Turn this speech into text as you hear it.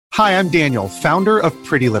Hi, I'm Daniel, founder of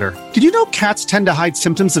Pretty Litter. Did you know cats tend to hide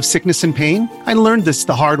symptoms of sickness and pain? I learned this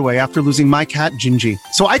the hard way after losing my cat, Gingy.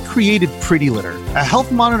 So I created Pretty Litter, a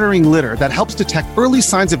health monitoring litter that helps detect early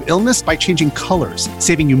signs of illness by changing colors,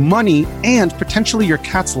 saving you money and potentially your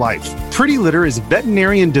cat's life. Pretty Litter is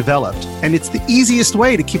veterinarian developed, and it's the easiest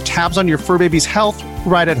way to keep tabs on your fur baby's health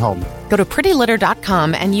right at home. Go to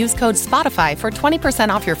prettylitter.com and use code SPOTIFY for 20%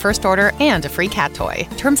 off your first order and a free cat toy.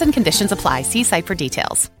 Terms and conditions apply. See site for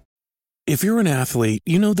details. If you're an athlete,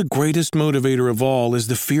 you know the greatest motivator of all is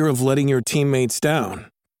the fear of letting your teammates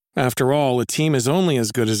down. After all, a team is only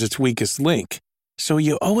as good as its weakest link. So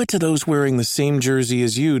you owe it to those wearing the same jersey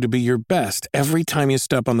as you to be your best every time you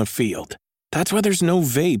step on the field. That's why there's no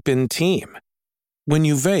vape in team. When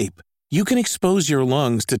you vape, you can expose your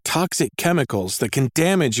lungs to toxic chemicals that can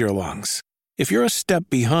damage your lungs. If you're a step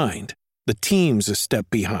behind, the team's a step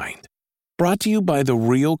behind. Brought to you by The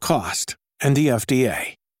Real Cost and the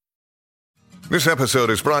FDA. This episode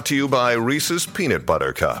is brought to you by Reese's Peanut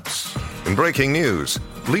Butter Cups. In breaking news,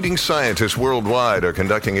 leading scientists worldwide are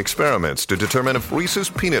conducting experiments to determine if Reese's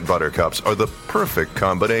Peanut Butter Cups are the perfect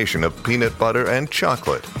combination of peanut butter and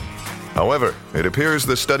chocolate. However, it appears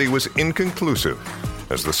the study was inconclusive,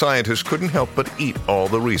 as the scientists couldn't help but eat all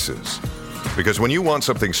the Reese's. Because when you want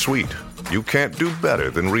something sweet, you can't do better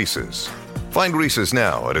than Reese's. Find Reese's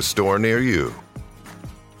now at a store near you.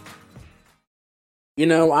 You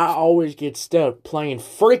know, I always get stuck playing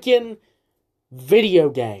freaking video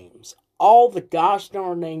games all the gosh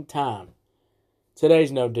darn dang time. Today's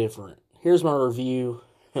no different. Here's my review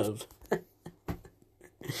of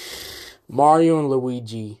Mario and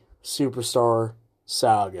Luigi Superstar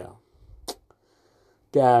Saga.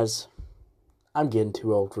 Guys, I'm getting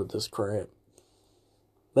too old for this crap.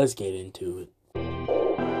 Let's get into it.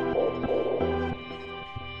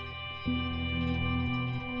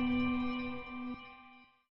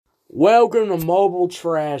 Welcome to Mobile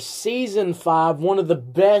Trash Season 5, one of the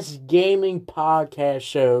best gaming podcast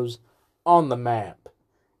shows on the map.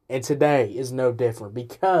 And today is no different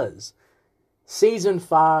because Season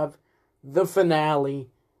 5, the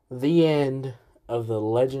finale, the end of the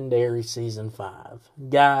legendary Season 5.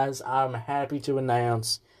 Guys, I'm happy to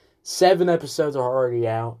announce 7 episodes are already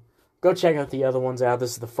out. Go check out the other ones out.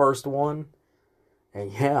 This is the first one.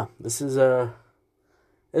 And yeah, this is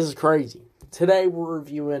crazy. Today we're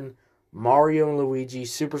reviewing Mario and Luigi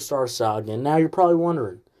Superstar Saga. And now you're probably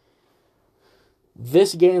wondering,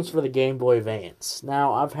 this game's for the Game Boy Advance.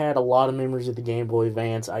 Now, I've had a lot of memories of the Game Boy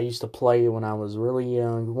Advance. I used to play it when I was really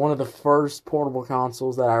young. One of the first portable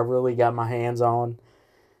consoles that I really got my hands on.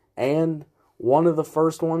 And one of the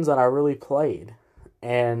first ones that I really played.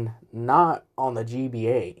 And not on the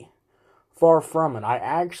GBA. Far from it. I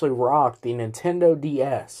actually rocked the Nintendo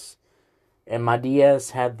DS. And my DS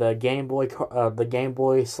had the Game Boy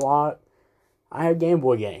slot. I had Game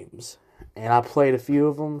Boy games, and I played a few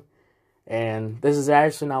of them. And this is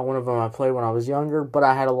actually not one of them I played when I was younger, but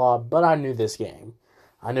I had a lot. But I knew this game.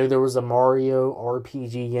 I knew there was a Mario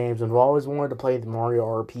RPG games, and I've always wanted to play the Mario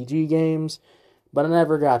RPG games, but I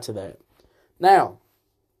never got to that. Now,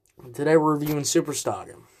 today we're reviewing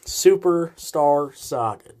Superstar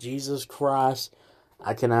Saga. Jesus Christ,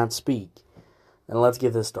 I cannot speak. And let's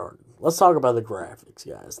get this started. Let's talk about the graphics,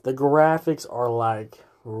 guys. The graphics are like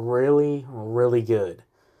really, really good.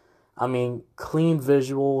 I mean, clean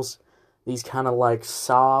visuals, these kind of like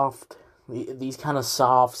soft / bright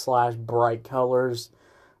colors.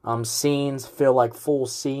 Scenes feel like full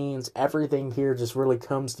scenes. Everything here just really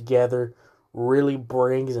comes together, really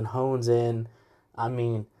brings and hones in. I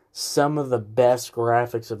mean, some of the best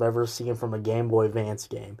graphics I've ever seen from a Game Boy Advance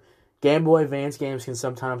game. Game Boy Advance games can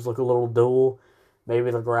sometimes look a little dull.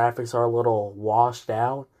 Maybe the graphics are a little washed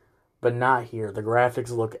out, but not here. The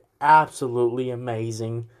graphics look absolutely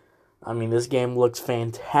amazing. I mean, this game looks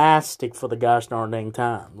fantastic for the gosh darn dang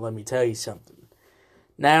time. Let me tell you something.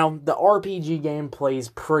 Now, the RPG gameplay is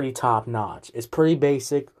pretty top notch. It's pretty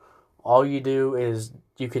basic. All you do is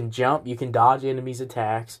you can jump, you can dodge enemies'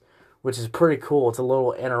 attacks, which is pretty cool. It's a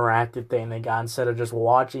little interactive thing they got instead of just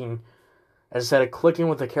watching, instead of clicking on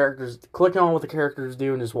what the characters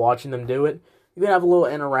do and just watching them do it. You can have a little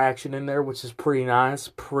interaction in there, which is pretty nice,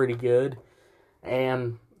 pretty good.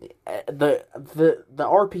 And the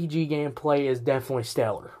RPG gameplay is definitely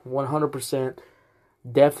stellar. 100%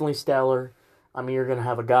 definitely stellar. I mean, you're going to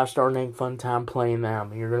have a gosh darn dang fun time playing that. I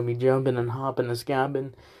mean, you're going to be jumping and hopping and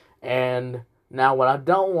scabbing. And now what I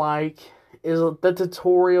don't like is the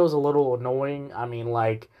tutorial is a little annoying. I mean,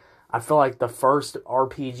 like, I feel like the first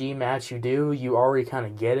RPG match you do, you already kind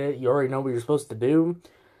of get it. You already know what you're supposed to do.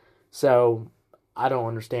 So, I don't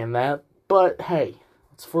understand that. But, hey,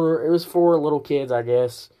 it was for little kids, I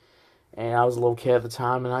guess. and I was a little kid at the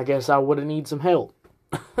time, and I guess I would have needed some help.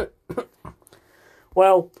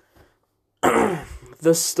 Well,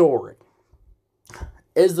 the story.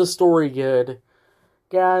 Is the story good?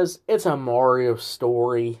 Guys, it's a Mario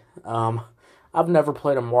story. I've never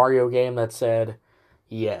played a Mario game that said,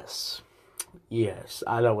 yes,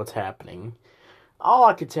 I know what's happening. All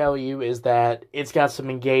I can tell you is that it's got some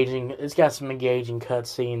engaging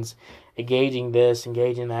cutscenes, engaging this,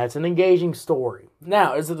 engaging that. It's an engaging story.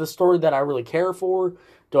 Now, is it the story that I really care for?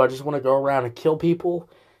 Do I just want to go around and kill people?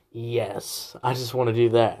 Yes, I just want to do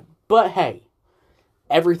that. But hey,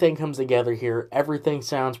 everything comes together here. Everything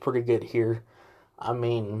sounds pretty good here. I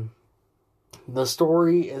mean, the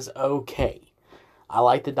story is okay. I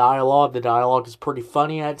like the dialogue. The dialogue is pretty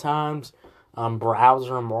funny at times.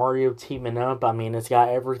 Bowser and Mario teaming up. I mean, it's got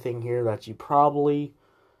everything here that you probably,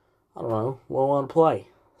 I don't know, will want to play.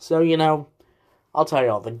 So, I'll tell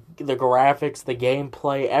y'all, the graphics, the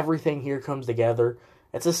gameplay, everything here comes together.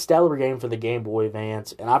 It's a stellar game for the Game Boy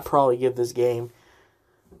Advance, and I'd probably give this game,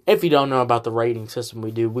 if you don't know about the rating system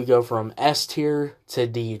we do, we go from S tier to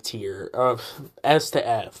D tier, S to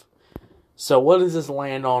F. So what does this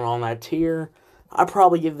land on that tier? I'd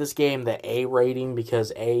probably give this game the A rating,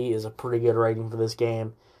 because A is a pretty good rating for this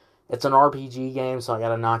game. It's an RPG game, so I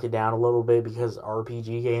gotta knock it down a little bit, because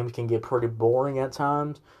RPG games can get pretty boring at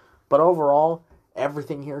times. But overall,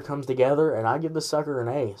 everything here comes together, and I give this sucker an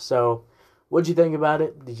A. So, what'd you think about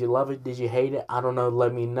it? Did you love it? Did you hate it? I don't know.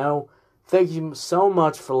 Let me know. Thank you so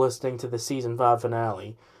much for listening to the Season 5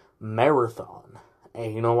 finale, Marathon.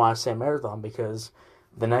 And you know why I say Marathon? Because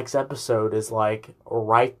the next episode is,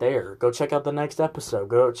 right there. Go check out the next episode.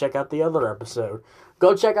 Go check out the other episode.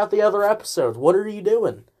 Go check out the other episodes. What are you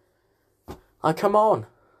doing? Come on.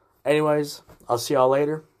 Anyways, I'll see y'all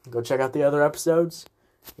later. Go check out the other episodes.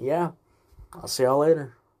 Yeah. I'll see y'all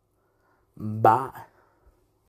later. Bye.